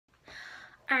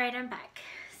Alright, I'm back.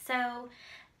 So,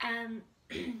 um,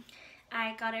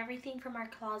 I got everything from our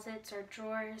closets or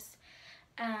drawers.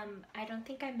 I don't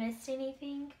think I missed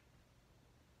anything.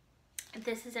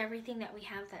 This is everything that we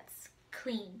have that's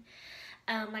clean.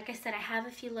 Like I said, I have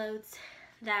a few loads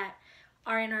that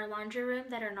are in our laundry room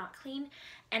that are not clean,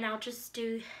 and I'll just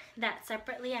do that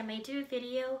separately. I may do a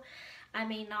video, I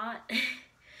may not.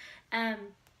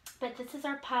 But this is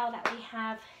our pile that we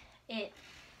have.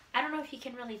 I don't know if you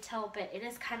can really tell, but it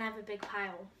is kind of a big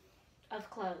pile of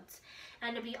clothes.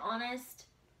 And to be honest,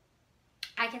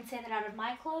 I can say that out of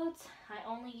my clothes, I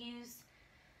only use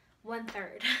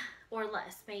 1/3 or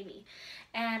less maybe.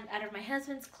 And out of my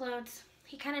husband's clothes,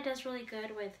 he kind of does really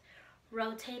good with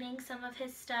rotating some of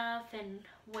his stuff and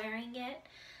wearing it.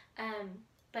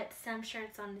 But some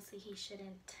shirts, honestly, he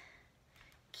shouldn't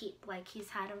keep. Like,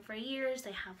 he's had them for years.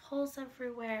 They have holes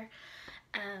everywhere.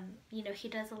 You know, he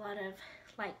does a lot of,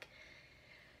 like,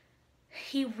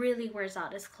 he really wears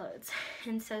out his clothes,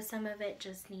 and so some of it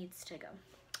just needs to go.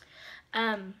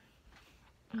 Oh,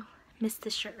 missed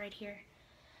this shirt right here.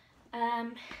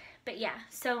 But yeah,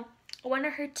 so one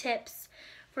of her tips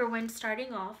for when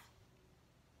starting off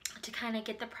to kind of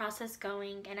get the process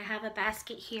going, and I have a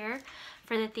basket here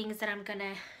for the things that I'm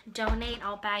gonna donate.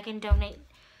 I'll bag and donate.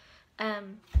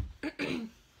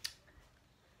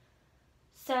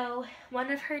 So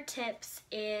one of her tips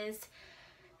is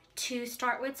to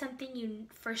start with something you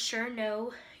for sure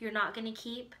know you're not going to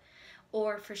keep,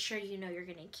 or for sure you know you're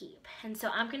going to keep. And so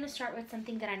I'm going to start with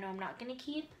something that I know I'm not going to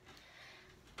keep.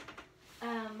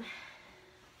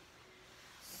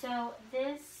 So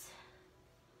this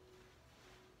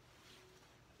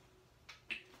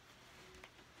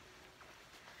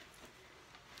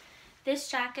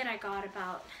jacket I got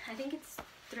about, I think it's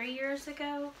 3 years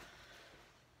ago.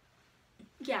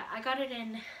 Yeah, I got it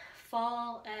in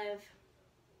fall of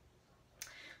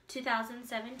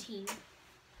 2017,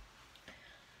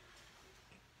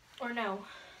 or no,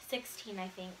 16 I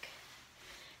think,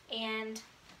 and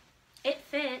it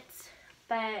fits,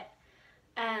 but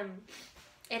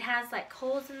it has like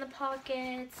holes in the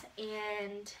pockets,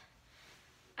 and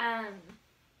I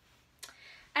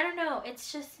don't know,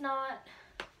 it's just not,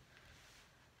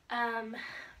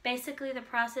 basically the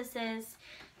process is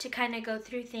to kind of go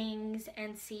through things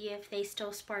and see if they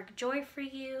still spark joy for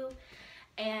you.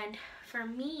 And for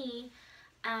me,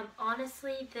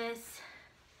 honestly, this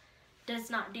does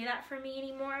not do that for me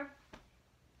anymore.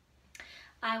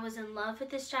 I was in love with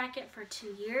this jacket for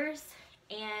 2 years,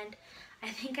 and I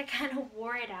think I kind of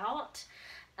wore it out.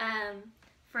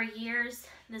 For years,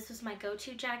 this was my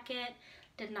go-to jacket.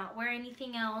 Did not wear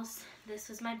anything else. This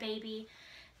was my baby,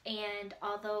 and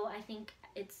although I think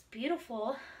it's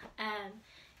beautiful,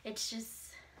 it's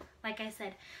just, like I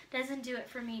said, doesn't do it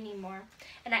for me anymore.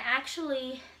 And I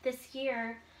actually, this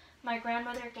year, my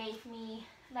grandmother gave me,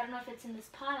 I don't know if it's in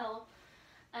this pile,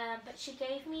 but she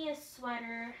gave me a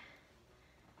sweater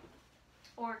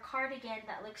or cardigan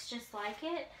that looks just like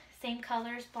it. Same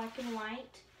colors, black and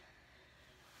white.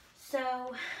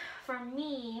 So for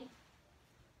me,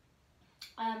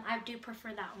 I do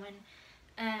prefer that one.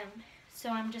 So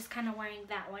I'm just kind of wearing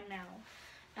that one now.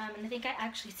 And I think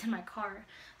it's in my car.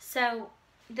 So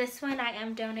this one I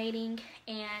am donating,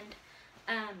 and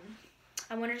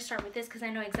I wanted to start with this because I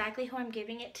know exactly who I'm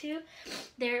giving it to.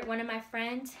 One of my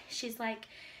friends, she's like,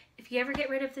 if you ever get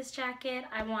rid of this jacket,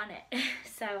 I want it.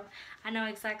 So I know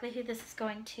exactly who this is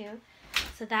going to.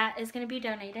 So that is going to be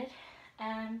donated.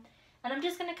 And I'm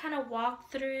just going to kind of walk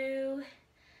through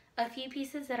a few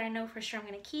pieces that I know for sure I'm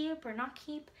going to keep or not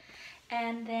keep.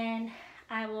 And then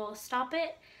I will stop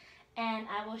it, and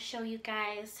I will show you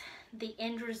guys the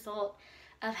end result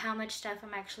of how much stuff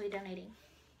I'm actually donating.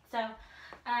 So,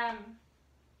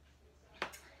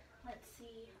 let's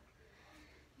see.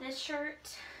 This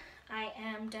shirt I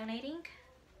am donating.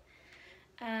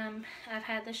 I've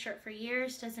had this shirt for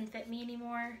years, doesn't fit me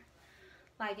anymore.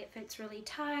 Like, it fits really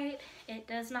tight. It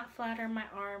does not flatter my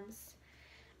arms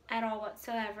at all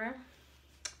whatsoever.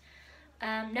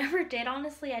 Never did,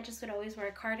 honestly. I just would always wear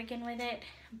a cardigan with it,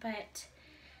 but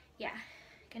yeah,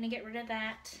 gonna get rid of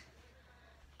that.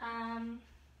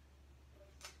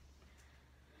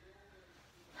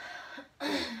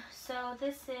 So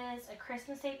this is a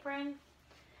Christmas apron.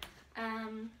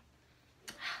 I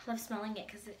love smelling it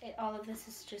because all of this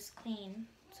is just clean,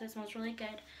 so it smells really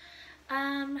good.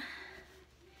 I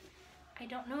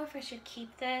don't know if I should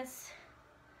keep this.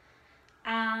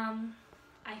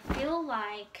 I feel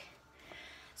like,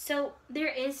 so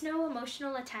there is no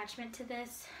emotional attachment to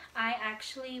this. I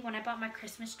actually, when I bought my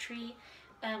Christmas tree,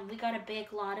 we got a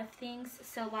big lot of things.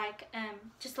 So like,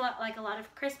 just a lot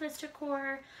of Christmas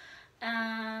decor,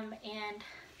 and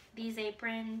these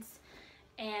aprons,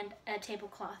 and a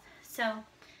tablecloth. So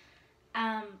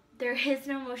there is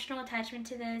no emotional attachment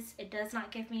to this. It does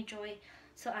not give me joy,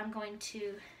 so I'm going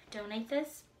to donate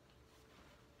this.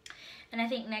 And I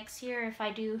think next year, if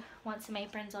I do want some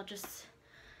aprons, I'll just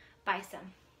buy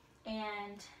some,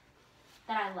 and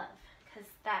that I love, because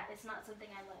that is not something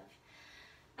I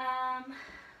love.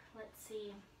 Let's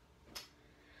see.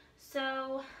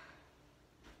 So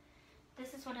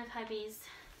this is one of hubby's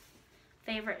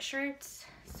favorite shirts,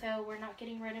 so we're not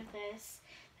getting rid of this.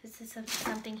 This is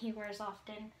something he wears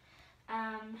often.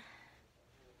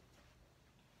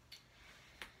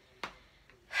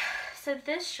 So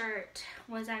this shirt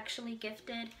was actually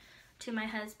gifted to my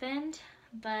husband,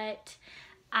 but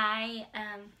I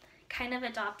kind of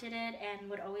adopted it and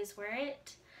would always wear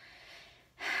it.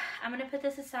 I'm gonna put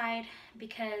this aside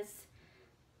because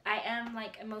I am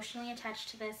like emotionally attached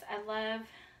to this. I love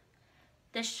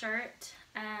this shirt.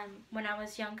 When I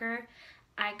was younger,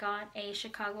 I got a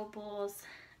Chicago Bulls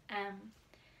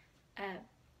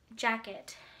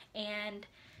jacket, and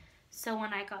so when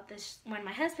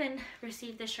my husband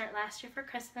received this shirt last year for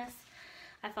Christmas,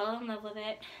 I fell in love with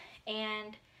it.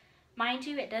 And mind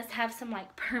you, it does have some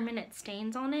like permanent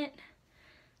stains on it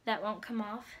that won't come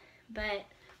off, but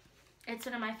it's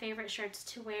one of my favorite shirts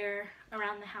to wear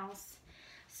around the house.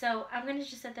 So I'm gonna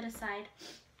just set that aside.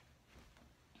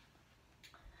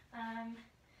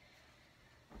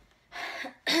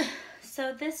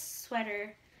 So this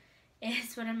sweater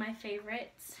is one of my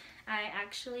favorites. I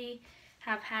actually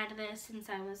have had this since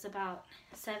I was about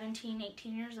 17,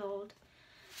 18 years old.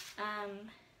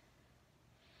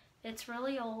 It's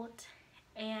really old,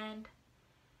 and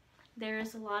there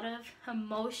is a lot of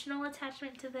emotional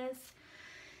attachment to this,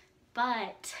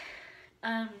 but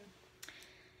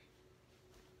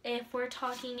if we're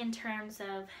talking in terms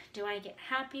of, do I get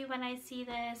happy when I see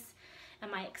this?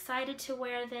 Am I excited to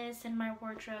wear this in my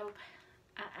wardrobe?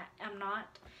 I'm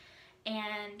not.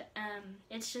 And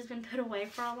it's just been put away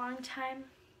for a long time.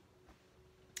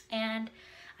 And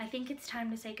I think it's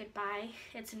time to say goodbye.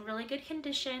 It's in really good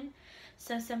condition,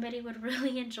 so somebody would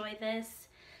really enjoy this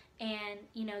and,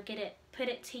 you know, put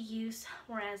it to use,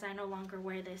 whereas I no longer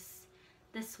wear this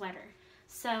sweater.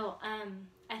 So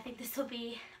I think this will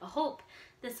be a hope.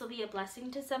 This will be a blessing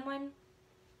to someone.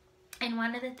 And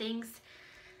one of the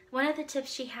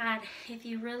tips she had, if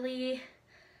you really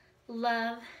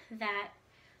love that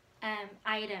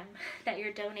item that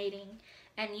you're donating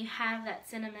and you have that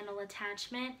sentimental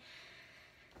attachment,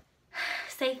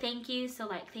 say thank you. So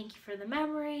like, thank you for the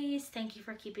memories, thank you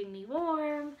for keeping me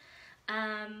warm.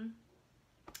 I'm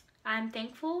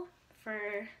thankful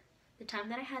for the time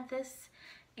that I had this,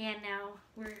 and now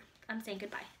I'm saying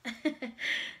goodbye.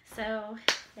 So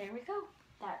there we go.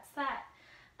 That's that.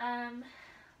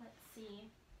 Let's see.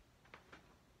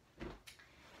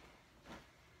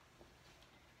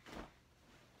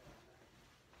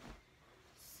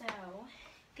 So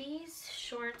these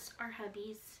shorts are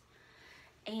hubby's,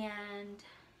 and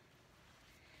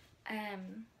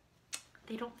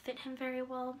they don't fit him very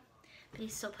well, but he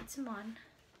still puts them on,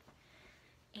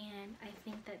 and I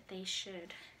think that they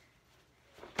should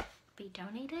be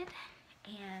donated,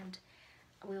 and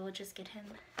we will just get him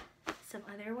some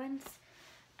other ones.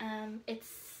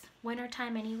 It's winter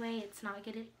time anyway. It's not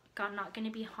gonna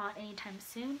be hot anytime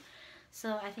soon,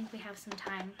 so I think we have some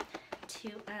time to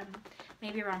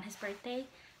maybe around his birthday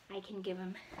I can give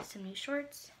him some new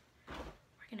shorts.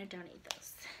 We're gonna donate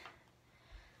those.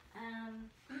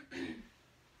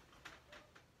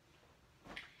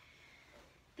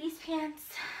 These pants,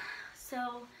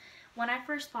 so when I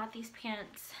first bought these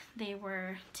pants, they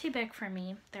were too big for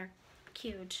me. They're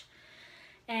huge,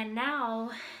 and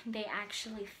now they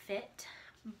actually fit,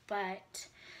 but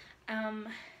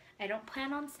I don't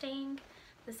plan on staying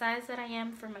the size that I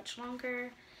am for much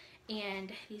longer,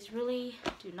 and these really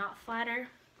do not flatter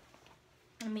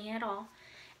me at all.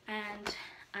 And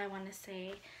I want to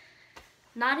say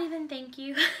not even thank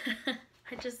you.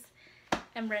 I just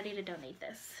am ready to donate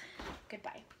this.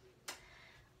 Goodbye.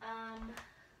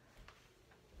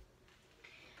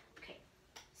 Okay,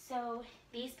 so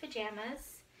these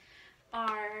pajamas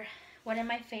are one of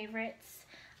my favorites.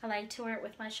 I like to wear it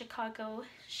with my Chicago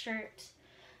shirt.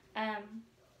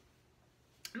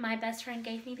 My best friend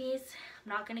gave me these. I'm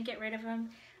not gonna get rid of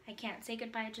them. I can't say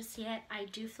goodbye just yet. I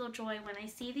do feel joy when I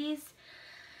see these,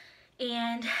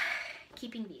 and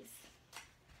keeping these.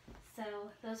 So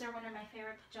those are one of my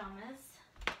favorite pajamas.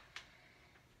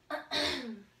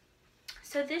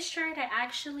 So this shirt I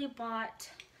actually bought,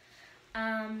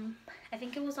 I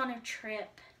think it was on a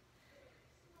trip.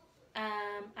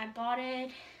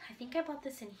 I think I bought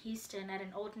this in Houston at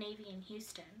an Old Navy in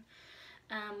Houston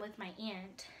with my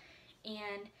aunt,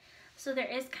 And so there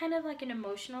is kind of like an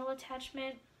emotional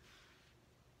attachment.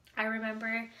 I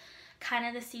remember kind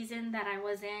of the season that I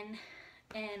was in,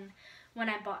 and when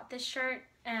I bought this shirt,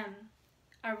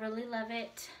 I really love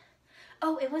it.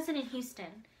 Oh, it wasn't in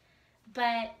Houston,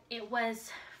 but it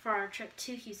was for our trip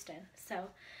to Houston. So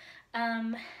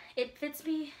it fits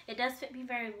me, it does fit me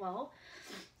very well,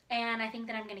 and I think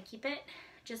that I'm gonna keep it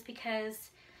just because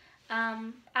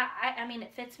I mean,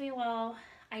 it fits me well.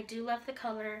 I do love the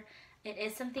color. It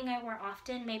is something I wear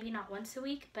often, maybe not once a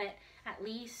week, but at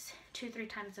least 2-3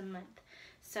 times a month.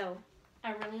 So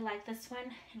I really like this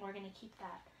one, and we're gonna keep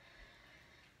that.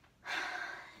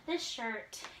 This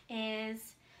shirt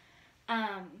is,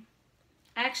 I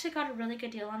actually got a really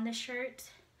good deal on this shirt,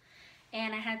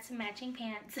 and I had some matching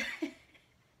pants.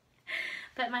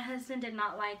 But my husband did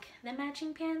not like the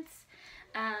matching pants,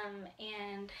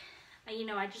 and you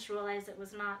know, I just realized it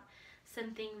was not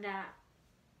something that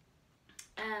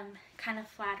kind of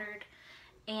flattered,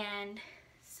 and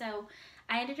so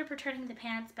I ended up returning the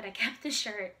pants, but I kept the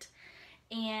shirt.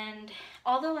 And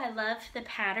although I love the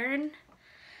pattern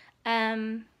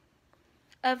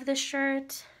of the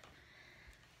shirt,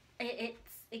 it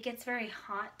gets very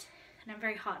hot, and I'm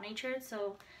very hot natured,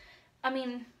 so I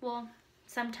mean, well,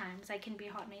 sometimes I can be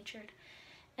hot natured,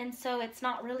 and so it's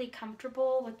not really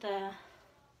comfortable with the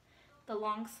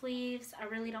long sleeves. I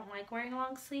really don't like wearing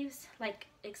long sleeves, like,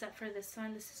 except for this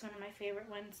one. This is one of my favorite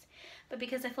ones, but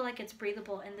because I feel like it's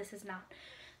breathable, and this is not.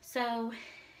 So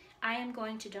I am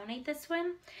going to donate this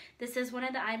one. This is one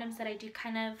of the items that I do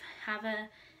kind of have an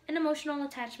emotional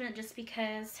attachment, just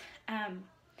because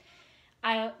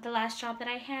the last job that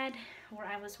I had, where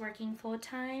I was working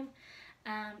full-time,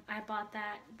 I bought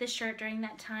this shirt during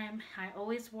that time. I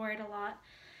always wore it a lot,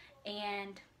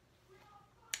 and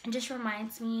it just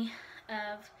reminds me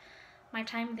of my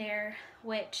time there,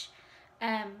 which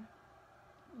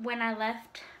when I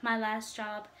left my last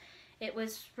job, it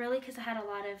was really because I had a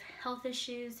lot of health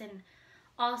issues, and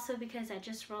also because I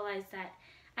just realized that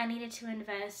I needed to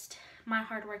invest my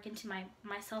hard work into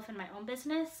myself and my own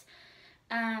business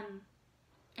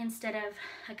instead of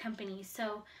a company.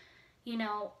 So, you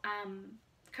know, I'm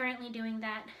currently doing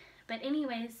that. But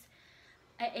anyways,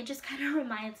 it just kind of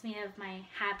reminds me of my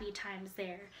happy times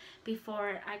there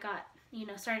before I got, you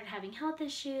know, started having health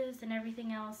issues and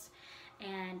everything else.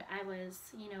 And I was,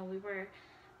 you know, we were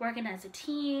working as a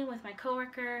team with my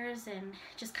coworkers and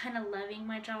just kind of loving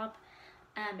my job.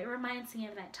 It reminds me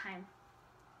of that time.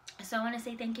 So I want to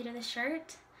say thank you to the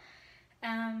shirt,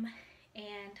 and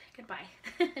goodbye.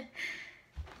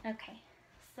 Okay,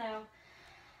 so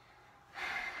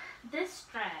this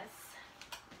dress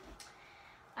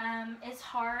is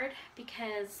hard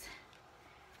because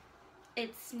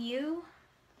it's new.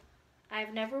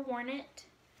 I've never worn it.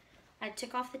 I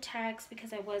took off the tags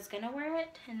because I was gonna wear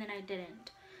it, and then I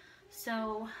didn't.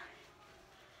 So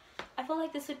I feel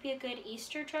like this would be a good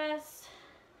Easter dress.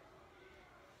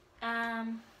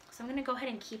 So I'm gonna go ahead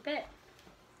and keep it,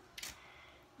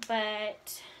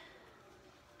 but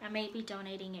I may be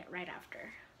donating it right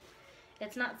after.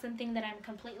 It's not something that I'm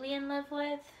completely in love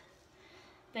with,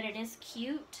 but it is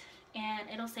cute, and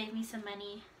it'll save me some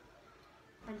money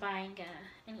from buying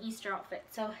an Easter outfit.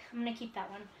 So I'm gonna keep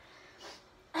that one.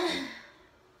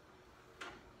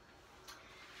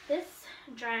 This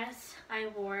dress I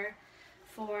wore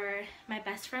for my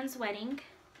best friend's wedding.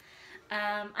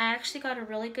 I actually got a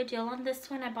really good deal on this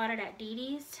one. I bought it at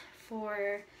DD's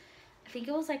for, I think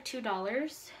it was like $2.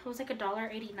 It was like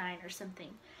 $1.89 or something.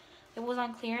 It was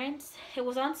on clearance. It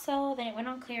was on sale, then it went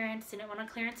on clearance, and it went on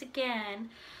clearance again.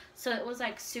 So it was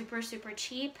like super, super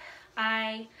cheap.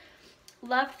 I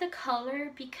loved the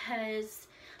color because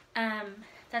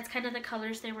that's kind of the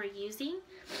colors they were using.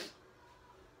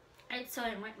 And so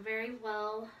it went very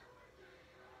well.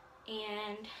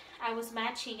 And I was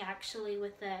matching actually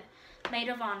with the maid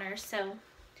of honor, so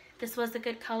this was a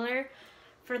good color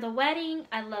for the wedding.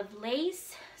 I love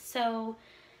lace, so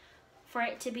for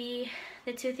it to be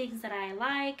the two things that I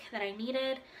like, that I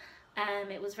needed,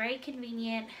 it was very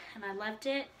convenient, and I loved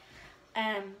it.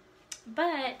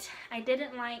 But I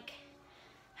didn't like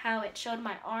how it showed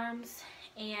my arms,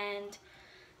 and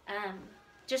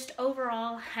just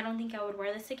overall, I don't think I would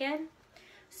wear this again.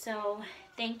 So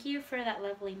thank you for that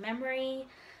lovely memory.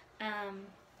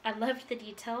 I loved the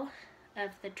detail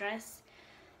of the dress.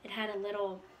 It had a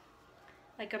little,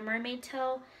 like a mermaid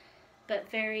tail,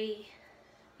 but very,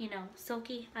 you know,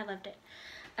 silky. I loved it.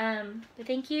 But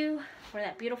thank you for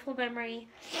that beautiful memory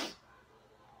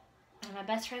of my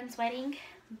best friend's wedding,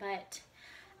 but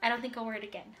I don't think I'll wear it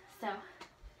again. So,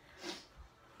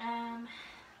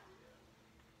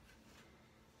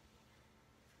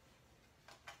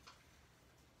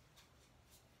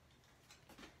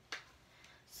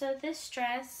 So this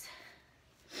dress,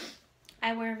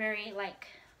 I wear very, like,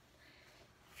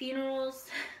 funerals,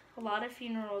 a lot of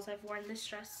funerals. I've worn this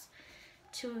dress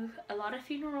to a lot of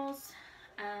funerals.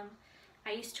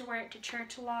 I used to wear it to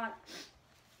church a lot.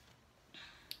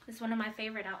 It's one of my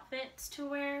favorite outfits to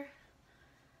wear.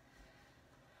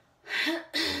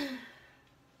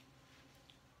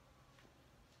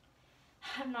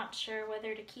 I'm not sure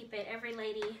whether to keep it. Every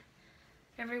lady,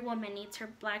 every woman needs her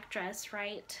black dress,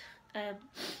 right?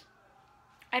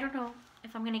 I don't know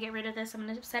if I'm gonna get rid of this. I'm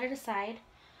gonna set it aside.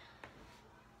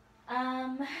 So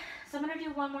I'm gonna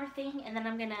do one more thing and then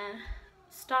I'm gonna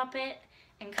stop it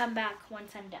and come back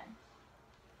once I'm done.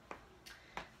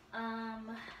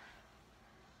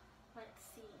 Let's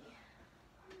see.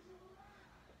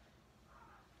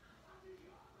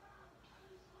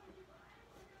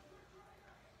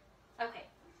 Okay,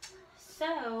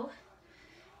 so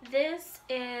this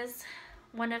is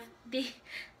one of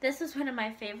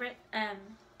my favorite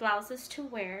blouses to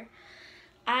wear.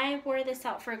 I wore this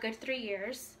out for a good 3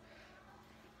 years.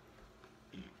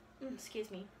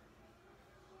 Excuse me.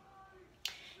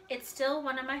 It's still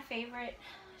one of my favorite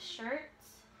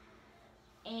shirts,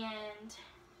 and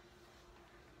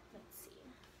let's see.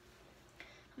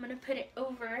 I'm gonna put it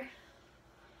over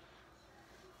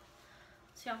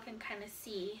so y'all can kind of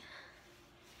see.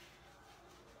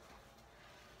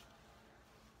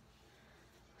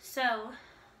 So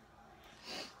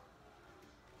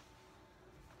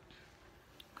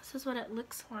this is what it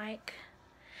looks like.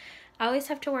 I always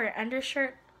have to wear an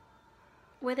undershirt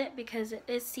with it because it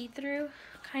is see-through,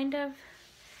 kind of.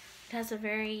 It has a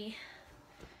very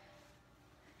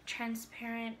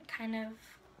transparent kind of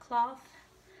cloth.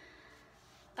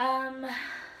 I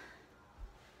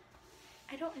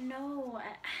don't know.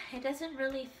 It doesn't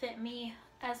really fit me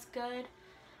as good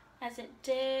as it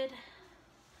did. I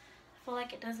feel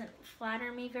like it doesn't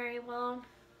flatter me very well.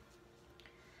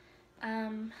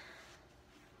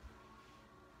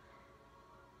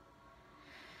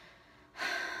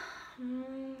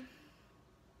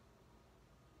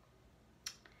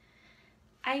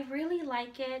 I really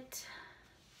like it,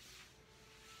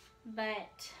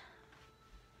 but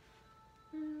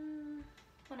when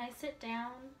I sit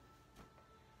down,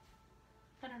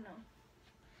 I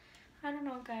don't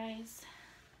know, guys.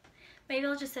 Maybe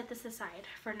I'll just set this aside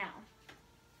for now.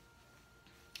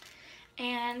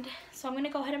 And so I'm gonna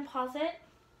go ahead and pause it,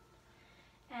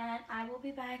 and I will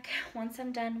be back once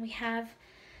I'm done. We have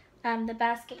the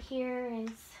basket here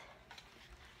is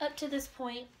up to this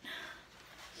point.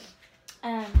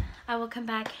 I will come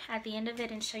back at the end of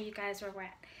it and show you guys where we're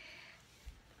at.